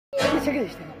I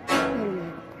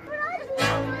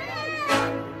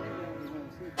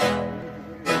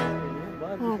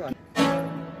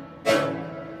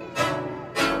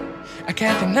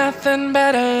can't think nothing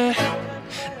better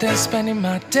than spending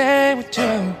my day with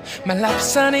you. My life is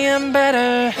sunny and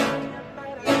better,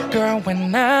 girl,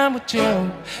 when I'm with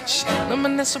you. She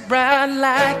illuminates so bright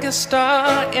like a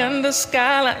star in the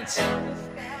skylines.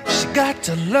 She got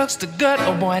the looks, the good,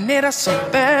 oh boy, I need her so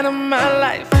bad in my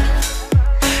life.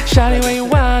 Shawty, where you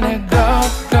wanna go,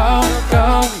 go,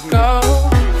 go, go?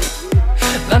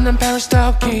 London, Paris,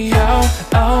 Tokyo,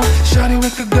 oh, shawty, we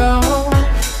could go.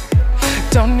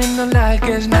 Don't need no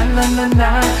luggage, nah, nah, nah,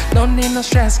 nah. Don't need no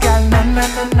stress, girl, nah, nah,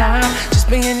 nah, nah. Just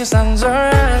me and you sounds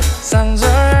alright,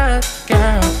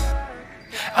 girl.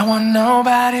 I want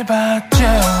nobody but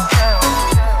you.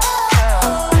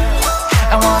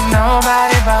 I want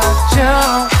nobody but you.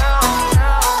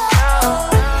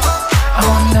 I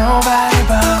want nobody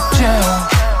but you.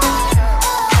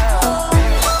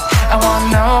 I want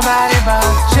nobody but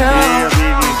you.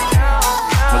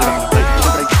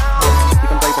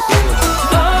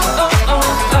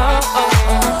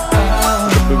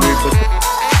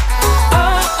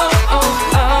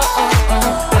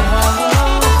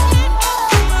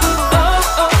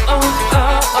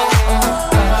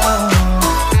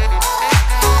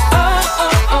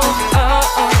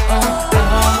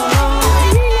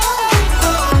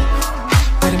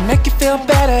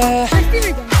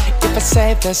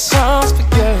 Save the songs for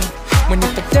you when you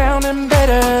feel down and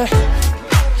bitter.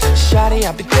 Shawty,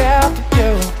 I'll be there for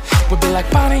you. We'll be like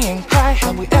Bonnie and Clyde,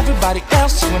 how we everybody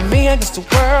else, you and me against the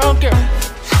world, girl.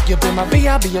 You'll be my B,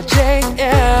 I'll be your J,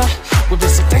 yeah. We'll be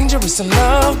so dangerous in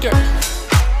love, girl.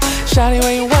 Shawty,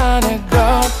 where you wanna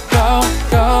go, go,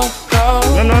 go, go?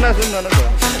 No.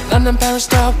 London, Paris,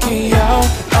 Tokyo,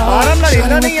 oh,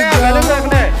 shawty, we could go.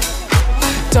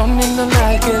 Don't need no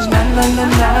luggage, nah, nah, nah,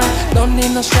 nah. Don't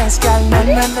need no stress, girl, nah,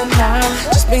 nah, nah, nah.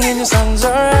 Just me and you sounds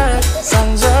alright,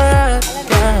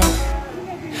 girl.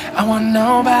 I want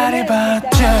nobody but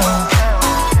you.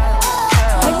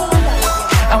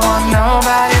 I want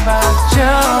nobody but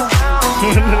you.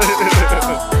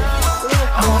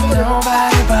 I want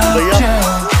nobody but you.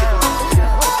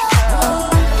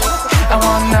 I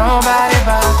want nobody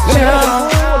but you.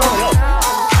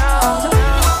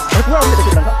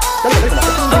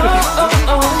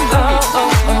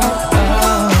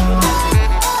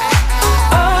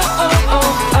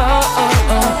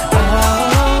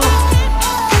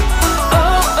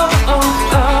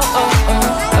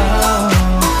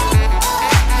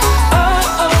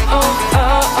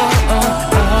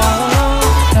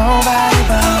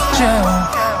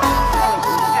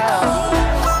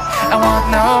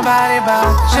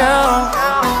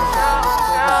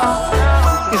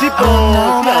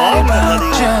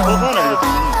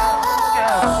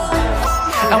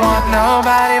 I want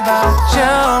nobody but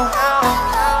you.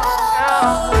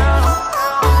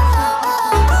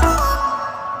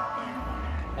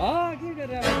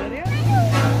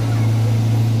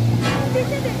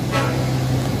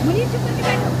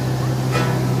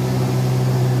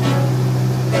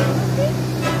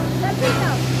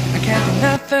 I can't do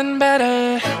nothing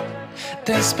better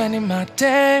than spending my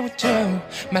day with you.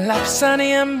 My life is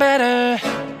sunny and better,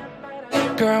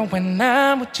 girl, when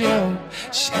I'm with you.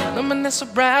 She illuminates so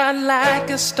bright like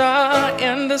a star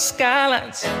in the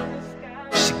skylines.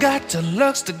 She got the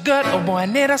looks, the good, oh boy, I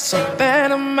need her so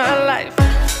bad in my life.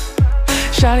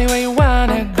 Shawty, where you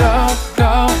wanna go,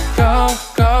 go, go,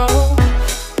 go?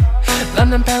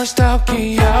 London, Paris,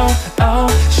 Tokyo, oh,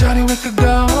 shawty, we could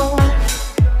go.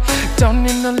 Don't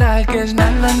need no luggage, nah,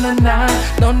 nah, nah, nah.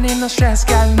 Don't need no stress,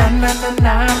 girl, nah, nah, nah,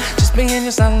 nah. Just me and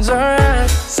you sounds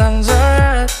alright,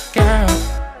 girl.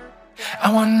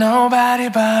 I want nobody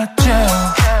but you.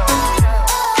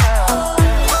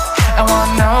 I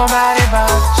want nobody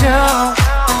but you.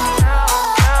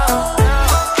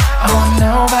 I want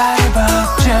nobody but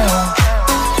you.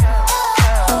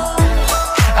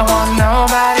 I want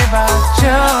nobody but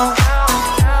you.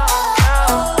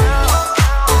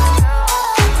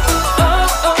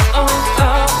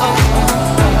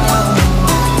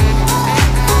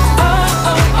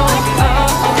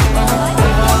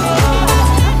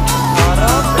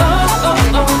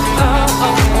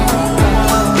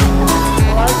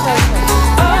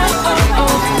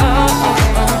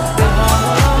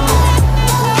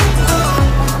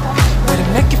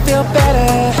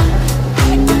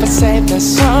 Save the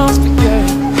songs for you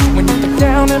when you feel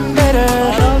down and bitter.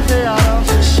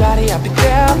 Shawty, I'll be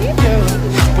there for you.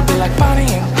 We'll be like Bonnie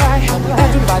and Clyde, how will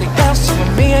everybody else, you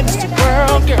and me against the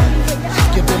world, girl.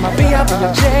 You'll be my B, I'll be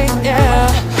your J,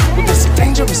 yeah. We'll be so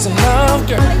dangerous in love,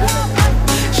 girl.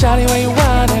 Shawty, where you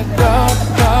wanna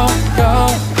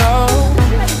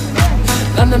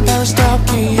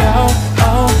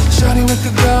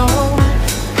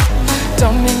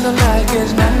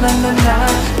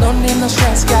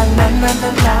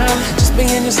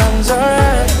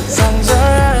sun's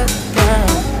alright, girl.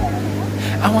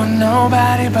 I want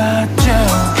nobody but you.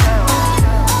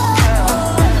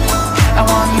 I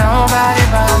want nobody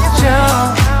but you.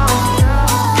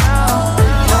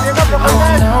 I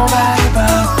want nobody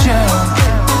but you.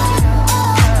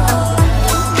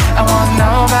 I want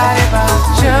nobody but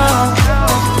you.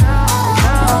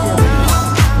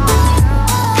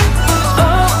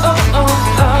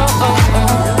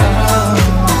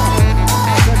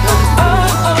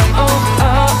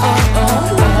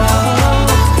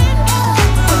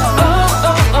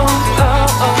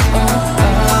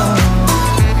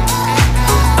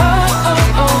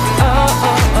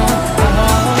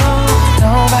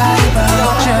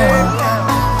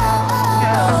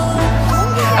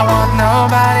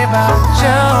 Nobody but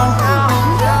you.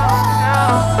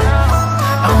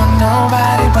 I want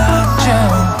nobody but you.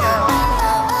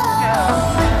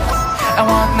 I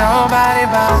want nobody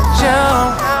but you.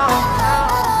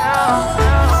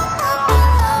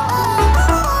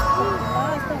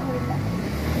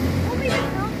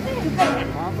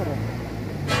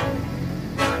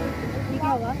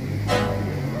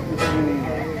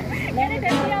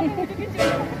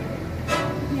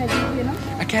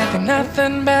 I can't think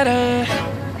nothing better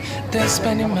than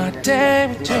spending my day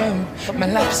with you. My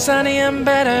life is sunny and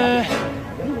better,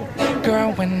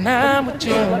 girl, when I'm with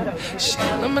you. She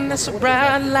luminous so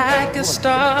bright like a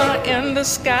star in the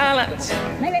skylines.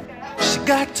 She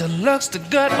got the looks, the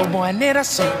good, oh boy, I need her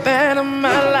so bad in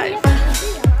my life.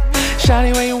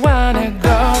 Shawty, where you wanna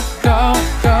go, go,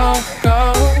 go,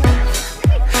 go?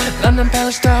 London,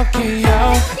 Paris,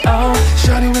 Tokyo, oh,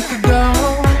 shawty, we could go.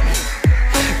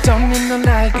 Don't need no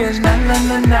luggage, nah, nah,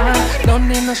 nah, nah. Don't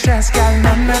need no stress, girl,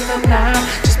 nah, nah, nah, nah.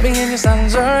 Just me and your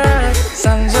sun's alright,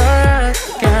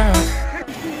 girl.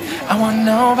 I want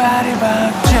nobody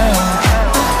but you.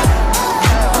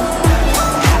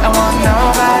 I want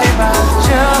nobody but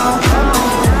you.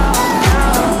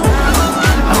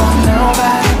 I want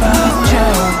nobody but you.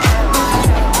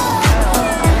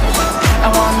 I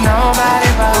want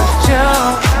nobody but you.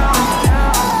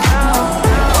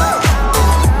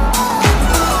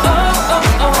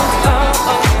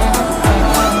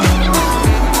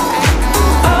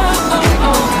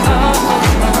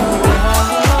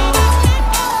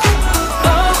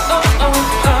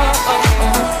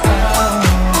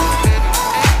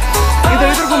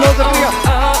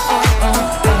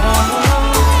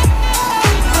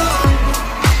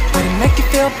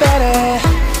 Better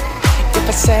if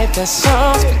I say the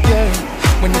songs for you.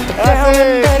 When you put down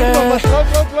and better,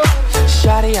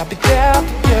 shawty, I'll be there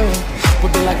for you.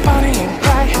 We'll be like Bonnie and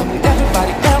Clyde, help me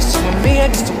everybody else, you and me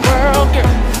against the world,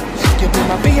 girl. You'll be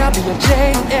my B, I'll be your J,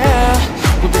 yeah.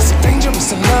 We'll be so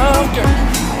dangerous in love, girl.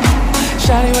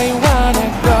 Shawty, where you wanna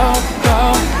go, go,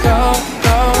 go,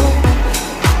 go?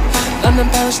 London,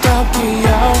 Paris,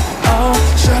 Tokyo, oh,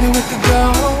 shawty, we could go.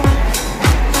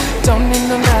 Don't need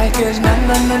no luggage, nah,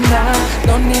 nah, nah, nah.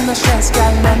 Don't need no stress,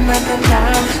 girl, nah, nah, nah,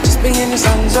 nah. Just be in your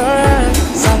sun's alright,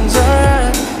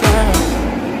 girl.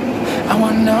 I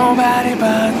want nobody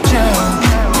but you.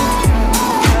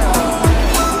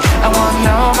 I want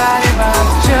nobody but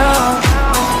you.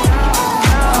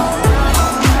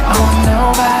 I want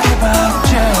nobody but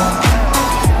you.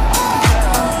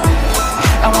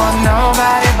 I want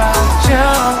nobody but you.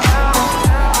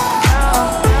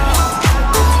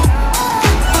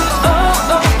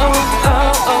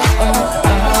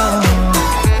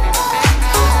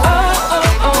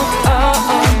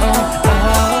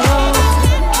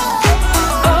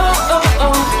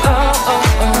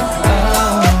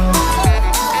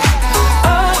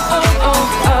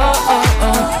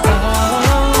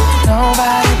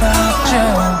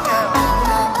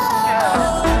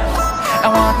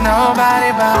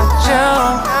 Nobody but you.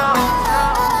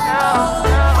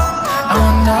 I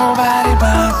want nobody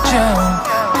but you.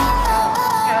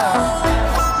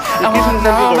 I want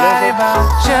nobody but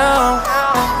you.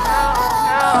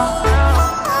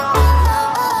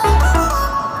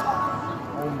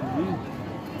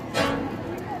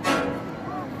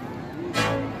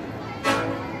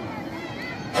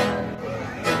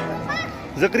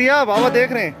 Zakaria बाबा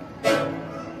देख रहे हैं.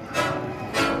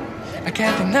 I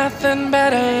can't think nothing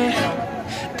better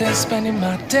than spending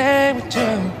my day with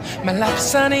you. My life is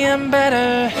sunny and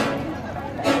better,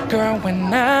 girl,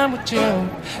 when I'm with you.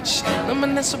 She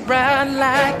luminous so bright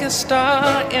like a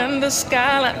star in the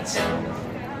skylines.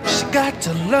 She got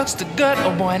the looks, the good,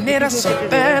 oh boy, I need her so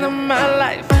bad in my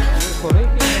life.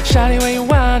 Shawty, where you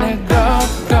wanna go,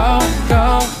 go, go,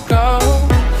 go?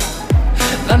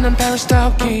 London, Paris,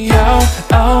 Tokyo,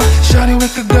 oh, shawty, we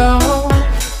could go.